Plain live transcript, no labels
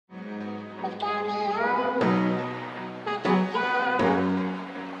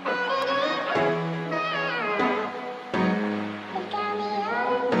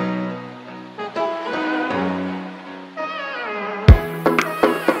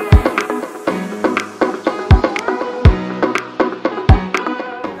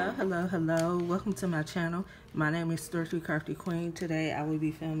Hello, welcome to my channel. My name is ThriftyCraftyQueen. Today I will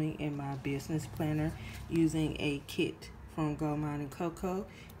be filming in my business planner using a kit from Go Mining Coco,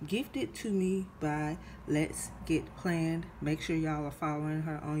 gifted to me by Let's Get Planned. Make sure y'all are following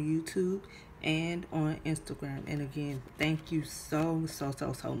her on YouTube and on Instagram. And again, thank you so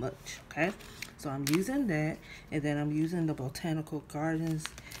much. Okay, so I'm using that, and then I'm using the Botanical Gardens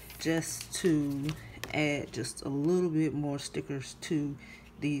just to add just a little bit more stickers to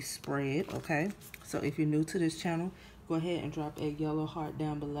the spread. Okay, so if you're new to this channel, go ahead and drop a yellow heart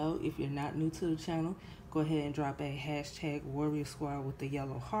down below. If you're not new to the channel, go ahead and drop a hashtag WarriorSquad with the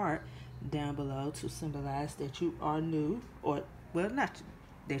yellow heart down below to symbolize that you are new, or well, not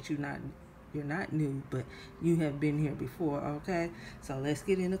that you're not new, but you have been here before. Okay, so let's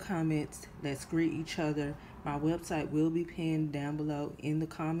get in the comments, let's greet each other. My website will be pinned down below in the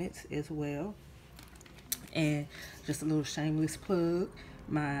comments as well. And just a little shameless plug,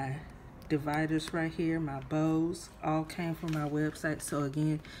 my dividers right here, my bows, all came from my website. So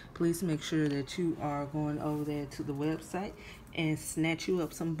again, please make sure that you are going over there to the website and snatch you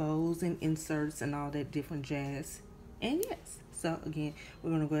up some bows and inserts and all that different jazz. And yes, so again,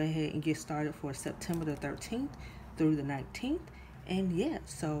 we're going to go ahead and get started for September the 13th through the 19th. And yeah,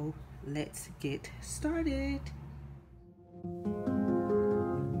 so let's get started.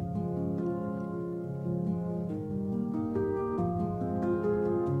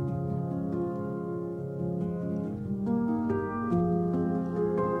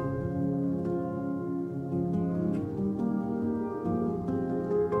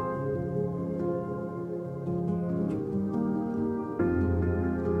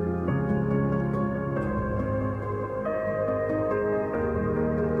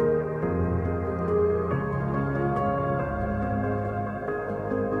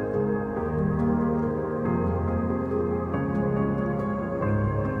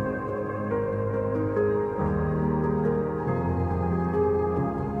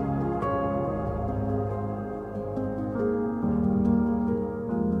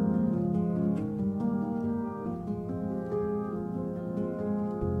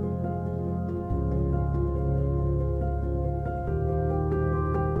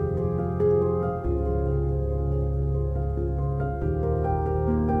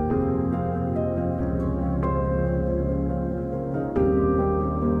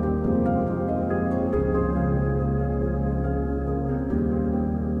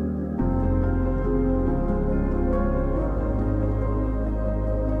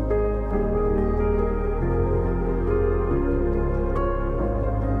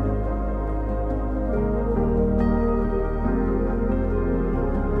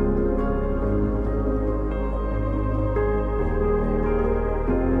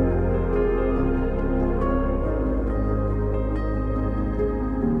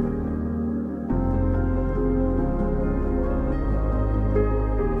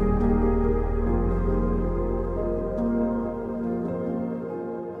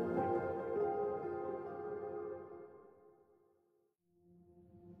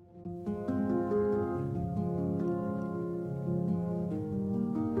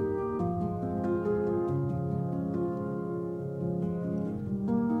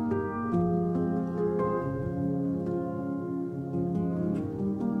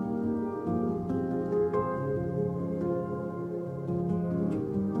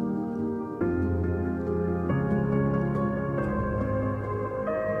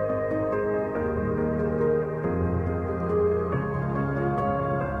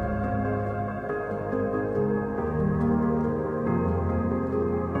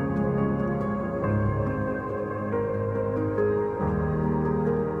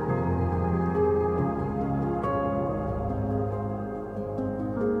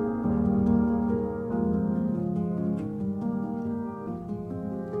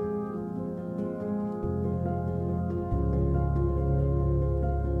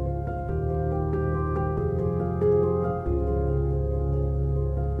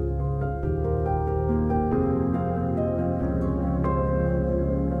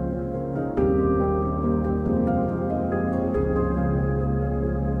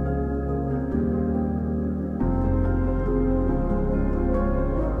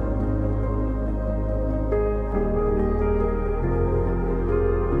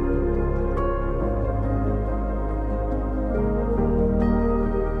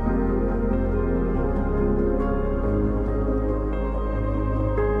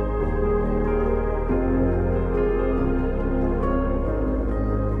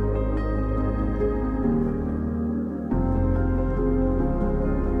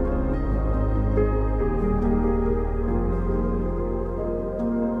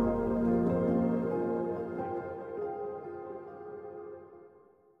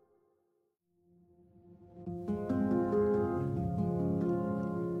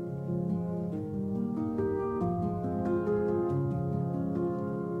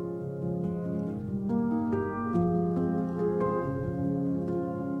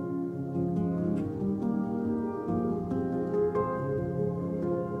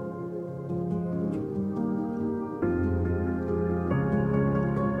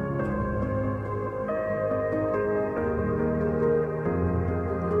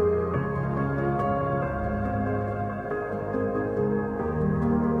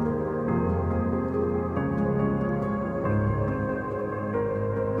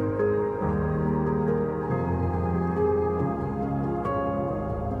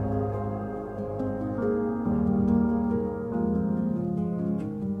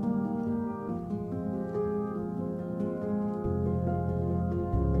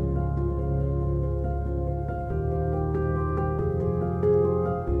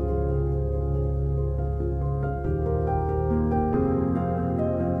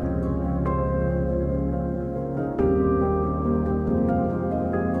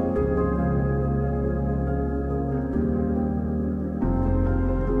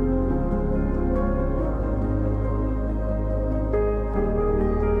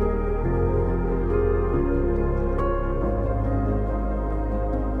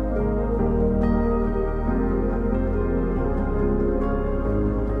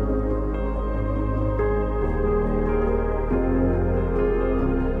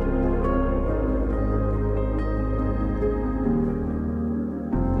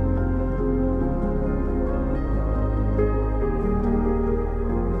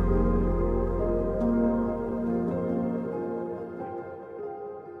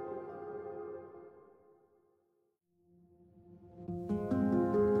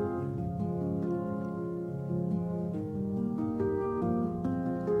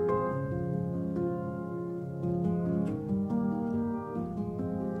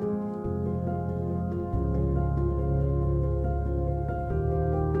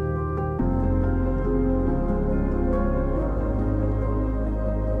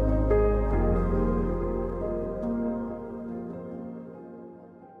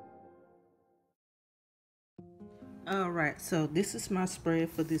 Alright, so this is my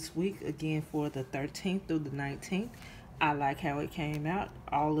spread for this week, again for the 13th through the 19th. I like how it came out.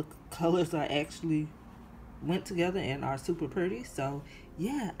 All the colors are actually went together and are super pretty. So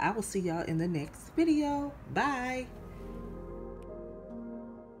yeah, I will see y'all in the next video. Bye.